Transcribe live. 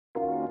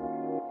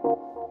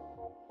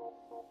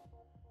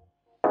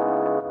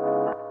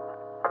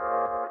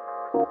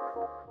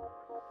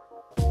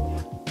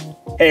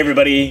Hey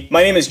everybody,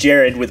 my name is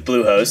Jared with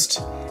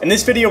Bluehost. In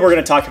this video we're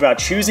going to talk about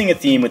choosing a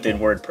theme within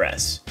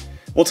WordPress.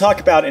 We'll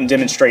talk about and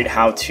demonstrate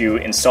how to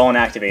install and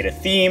activate a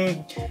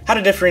theme, how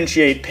to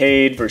differentiate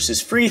paid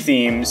versus free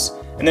themes,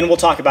 and then we'll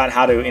talk about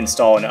how to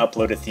install and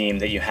upload a theme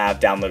that you have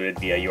downloaded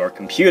via your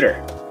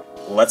computer.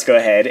 Let's go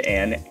ahead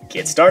and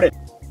get started.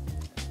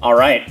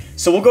 Alright,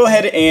 so we'll go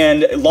ahead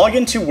and log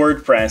into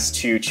WordPress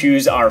to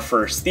choose our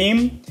first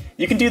theme.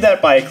 You can do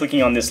that by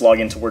clicking on this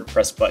Login to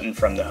WordPress button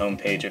from the home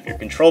page of your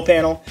control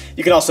panel.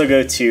 You can also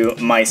go to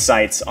My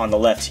Sites on the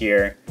left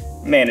here,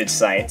 Manage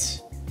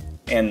Sites,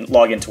 and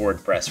log into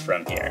WordPress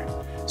from here.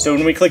 So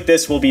when we click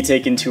this, we'll be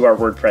taken to our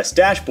WordPress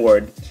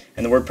dashboard,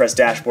 and the WordPress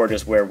dashboard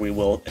is where we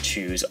will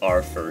choose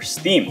our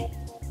first theme.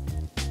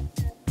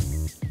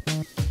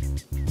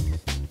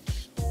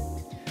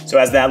 So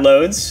as that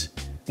loads,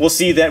 we'll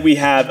see that we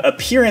have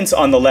Appearance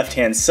on the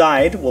left-hand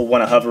side. We'll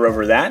want to hover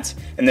over that,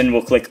 and then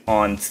we'll click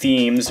on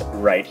Themes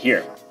right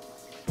here.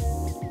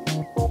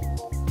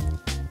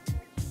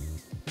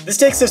 This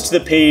takes us to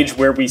the page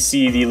where we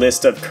see the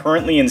list of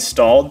currently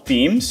installed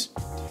themes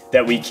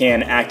that we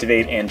can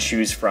activate and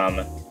choose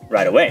from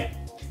right away.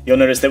 You'll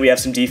notice that we have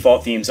some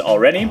default themes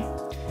already.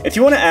 If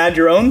you want to add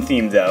your own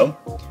theme though,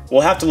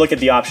 we'll have to look at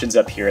the options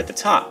up here at the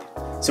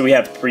top. So we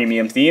have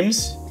Premium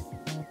Themes,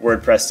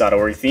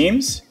 WordPress.org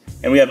Themes,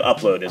 and we have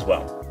Upload as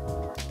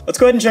well. Let's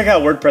go ahead and check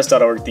out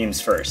WordPress.org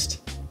themes first.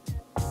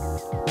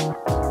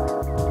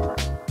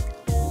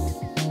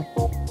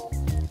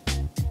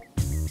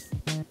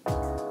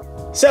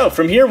 So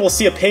from here we'll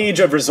see a page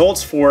of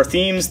results for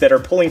themes that are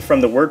pulling from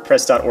the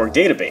WordPress.org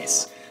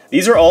database.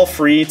 These are all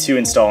free to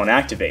install and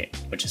activate,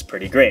 which is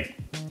pretty great.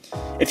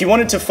 If you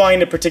wanted to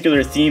find a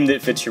particular theme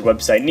that fits your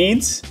website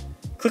needs,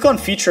 click on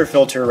Feature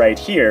Filter right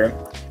here,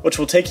 which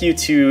will take you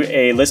to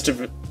a list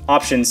of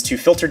options to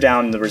filter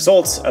down the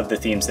results of the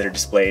themes that are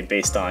displayed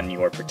based on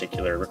your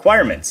particular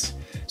requirements.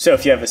 So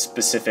if you have a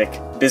specific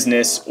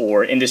business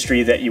or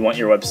industry that you want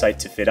your website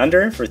to fit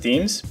under for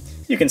themes,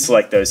 you can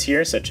select those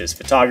here, such as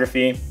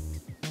photography.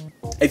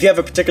 If you have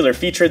a particular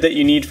feature that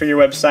you need for your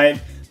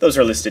website, those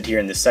are listed here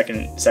in the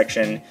second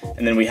section,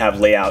 and then we have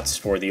layouts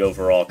for the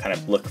overall kind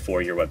of look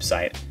for your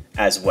website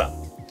as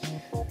well.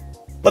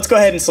 Let's go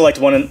ahead and select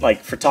one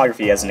like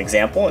photography as an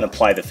example and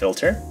apply the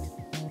filter.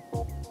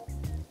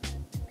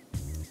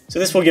 So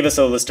this will give us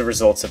a list of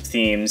results of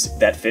themes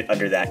that fit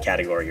under that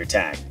category or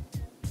tag.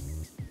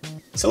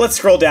 So let's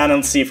scroll down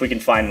and see if we can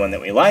find one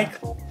that we like.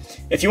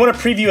 If you want to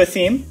preview a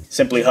theme,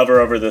 simply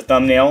hover over the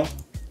thumbnail,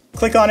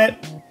 click on it,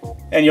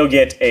 and you'll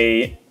get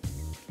a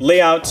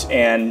layout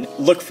and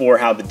look for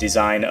how the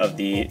design of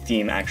the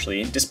theme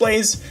actually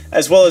displays,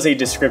 as well as a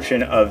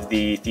description of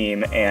the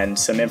theme and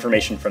some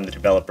information from the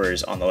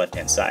developers on the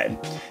left-hand side.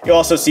 You'll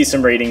also see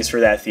some ratings for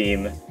that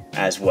theme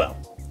as well.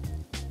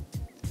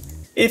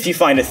 If you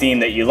find a theme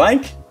that you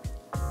like,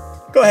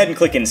 go ahead and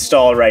click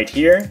Install right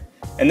here,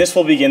 and this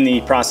will begin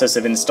the process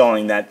of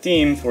installing that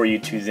theme for you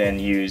to then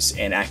use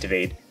and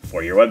activate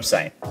for your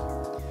website.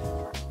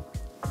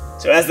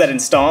 So as that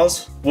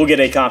installs, we'll get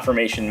a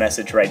confirmation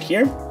message right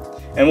here,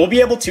 and we'll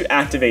be able to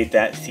activate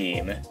that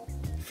theme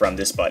from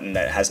this button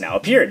that has now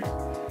appeared.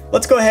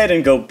 Let's go ahead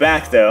and go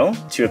back though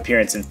to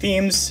Appearance and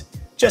Themes,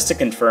 just to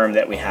confirm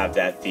that we have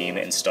that theme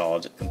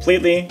installed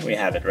completely. We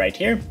have it right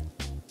here.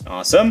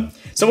 Awesome.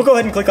 So we'll go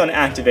ahead and click on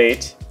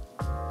Activate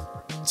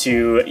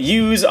to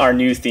use our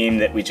new theme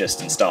that we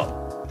just installed.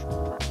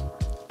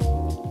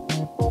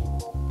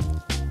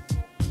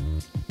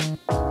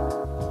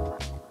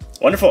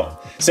 Wonderful.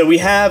 So we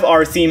have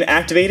our theme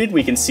activated.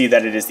 We can see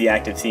that it is the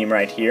active theme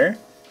right here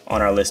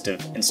on our list of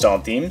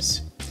installed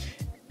themes.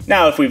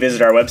 Now if we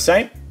visit our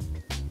website,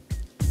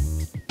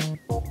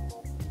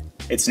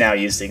 it's now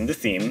using the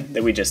theme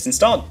that we just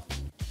installed.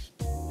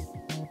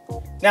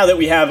 Now that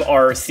we have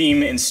our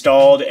theme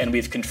installed and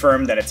we've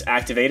confirmed that it's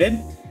activated,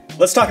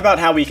 let's talk about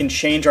how we can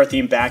change our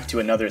theme back to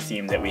another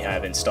theme that we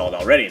have installed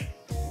already.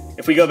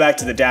 If we go back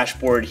to the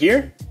dashboard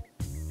here,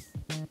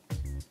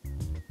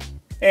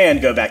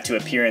 and go back to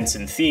Appearance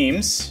and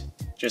Themes,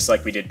 just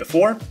like we did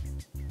before,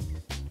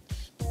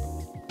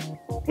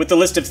 with the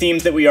list of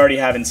themes that we already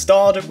have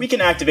installed, we can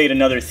activate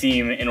another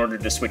theme in order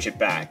to switch it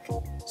back.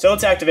 So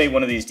let's activate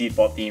one of these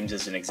default themes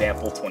as an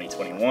example,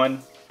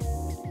 2021.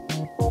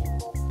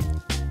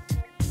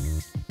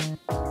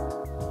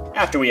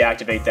 After we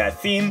activate that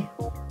theme,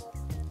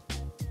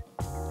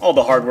 all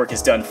the hard work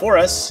is done for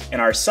us, and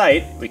our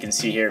site, we can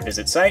see here,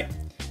 Visit Site,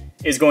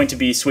 is going to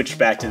be switched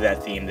back to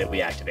that theme that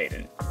we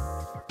activated.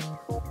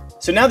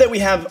 So now that we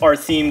have our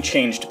theme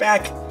changed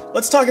back,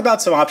 let's talk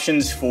about some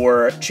options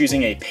for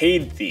choosing a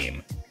paid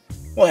theme.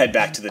 We'll head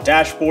back to the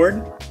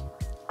dashboard,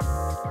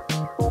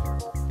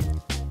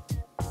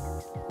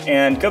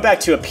 and go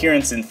back to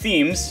Appearance and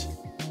Themes.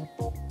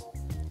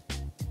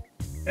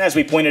 And as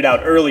we pointed out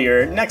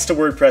earlier, next to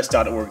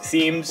WordPress.org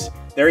themes,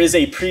 there is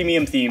a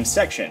Premium Themes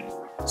section.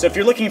 So if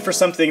you're looking for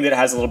something that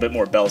has a little bit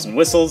more bells and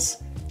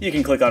whistles, you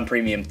can click on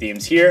Premium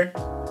Themes here.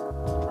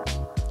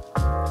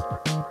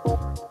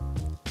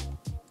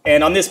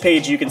 And on this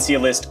page, you can see a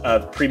list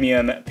of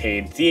premium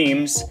paid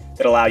themes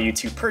that allow you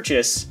to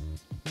purchase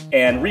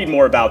and read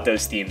more about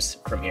those themes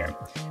from here.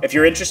 If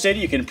you're interested,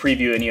 you can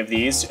preview any of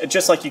these,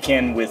 just like you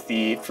can with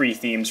the free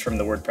themes from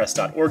the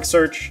WordPress.org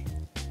search.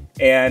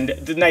 And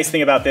the nice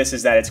thing about this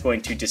is that it's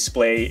going to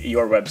display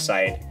your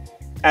website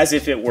as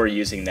if it were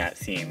using that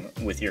theme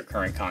with your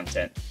current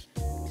content.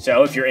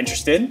 So if you're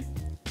interested,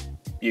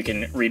 you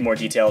can read more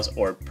details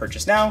or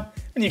purchase now,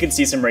 and you can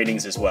see some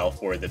ratings as well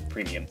for the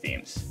premium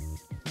themes.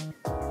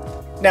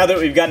 Now that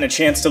we've gotten a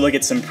chance to look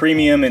at some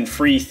premium and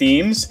free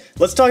themes,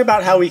 let's talk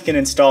about how we can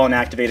install and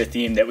activate a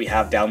theme that we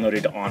have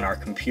downloaded on our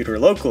computer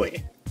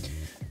locally.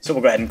 So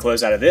we'll go ahead and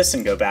close out of this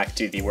and go back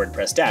to the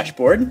WordPress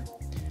dashboard,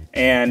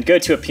 and go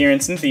to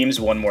Appearance and Themes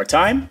one more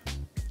time.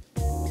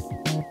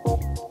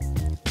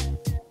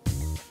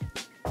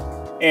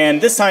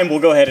 And this time we'll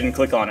go ahead and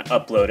click on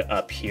Upload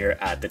up here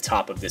at the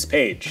top of this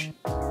page.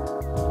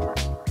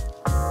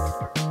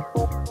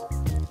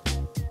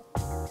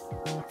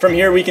 From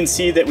here we can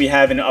see that we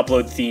have an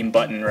Upload Theme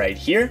button right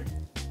here.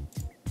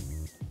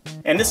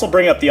 And this will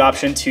bring up the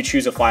option to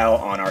choose a file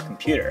on our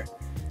computer.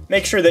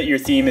 Make sure that your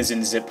theme is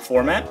in zip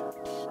format.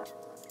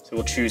 So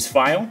we'll choose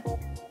File.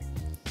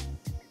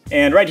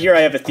 And right here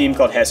I have a theme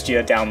called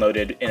Hestia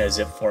downloaded in a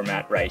zip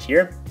format right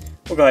here.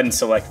 We'll go ahead and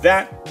select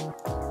that.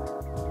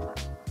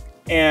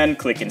 And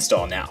click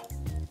Install Now.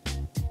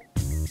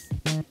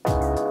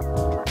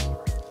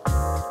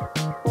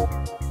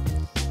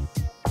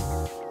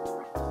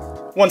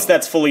 Once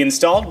that's fully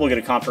installed, we'll get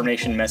a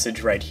confirmation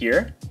message right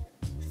here.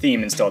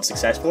 Theme installed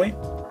successfully.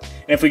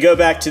 And if we go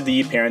back to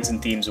the Parents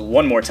and Themes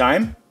one more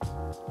time,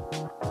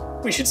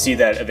 we should see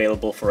that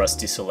available for us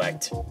to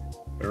select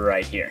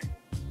right here.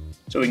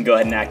 So we can go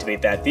ahead and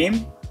activate that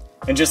theme.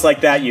 And just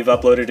like that, you've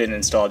uploaded and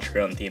installed your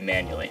own theme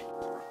manually.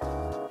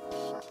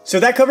 So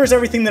that covers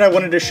everything that I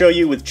wanted to show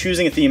you with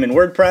choosing a theme in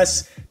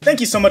WordPress. Thank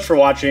you so much for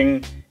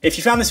watching. If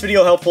you found this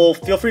video helpful,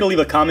 feel free to leave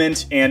a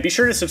comment, and be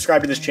sure to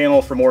subscribe to this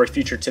channel for more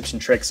future tips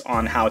and tricks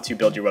on how to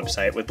build your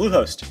website with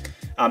Bluehost.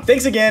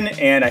 Thanks again,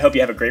 and I hope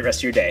you have a great rest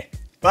of your day.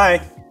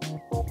 Bye!